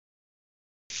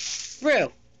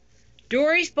Rue,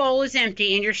 Dory's bowl is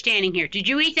empty and you're standing here. Did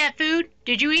you eat that food?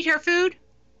 Did you eat her food?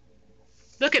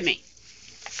 Look at me.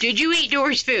 Did you eat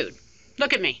Dory's food?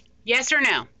 Look at me. Yes or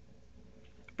no?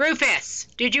 Rufus,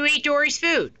 did you eat Dory's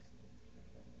food?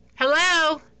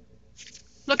 Hello?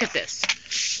 Look at this.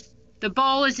 The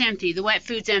bowl is empty. The wet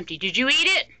food's empty. Did you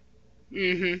eat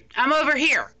it? I'm over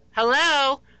here.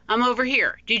 Hello? I'm over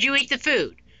here. Did you eat the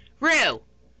food?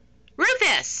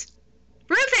 Rufus!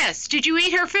 Rufus, did you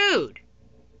eat her food?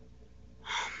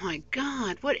 Oh my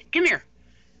God, what? Come here.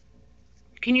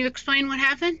 Can you explain what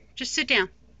happened? Just sit down.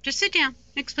 Just sit down.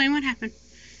 Explain what happened.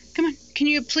 Come on. Can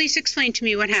you please explain to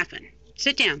me what happened?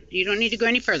 Sit down. You don't need to go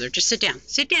any further. Just sit down.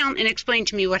 Sit down and explain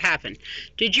to me what happened.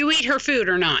 Did you eat her food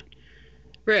or not?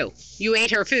 Rue, you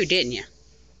ate her food, didn't you?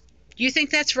 Do you think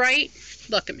that's right?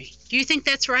 Look at me. Do you think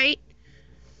that's right?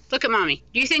 Look at Mommy.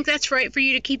 Do you think that's right for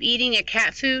you to keep eating a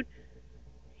cat food?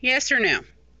 Yes or no?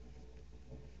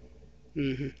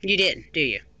 You didn't, do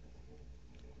you?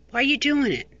 Why are you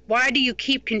doing it? Why do you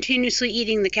keep continuously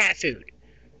eating the cat food?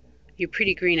 Your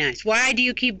pretty green eyes. Why do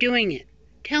you keep doing it?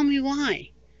 Tell me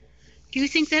why. Do you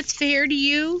think that's fair to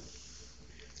you?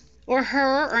 Or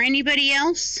her or anybody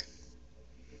else?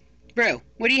 Rue,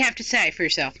 what do you have to say for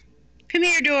yourself? Come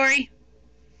here, Dory.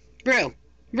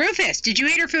 Rufus, did you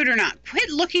eat her food or not? Quit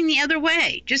looking the other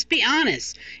way. Just be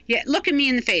honest. Yeah, look at me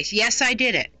in the face. Yes, I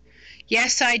did it.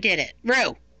 Yes, I did it.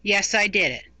 Rue, yes, I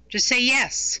did it. Just say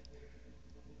yes.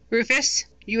 Rufus,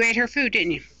 you ate her food,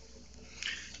 didn't you?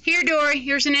 Here, Dory,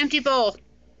 here's an empty bowl.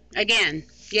 Again,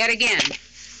 yet again,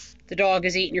 the dog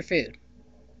is eating your food.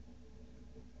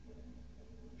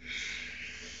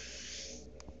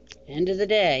 End of the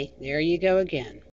day, there you go again.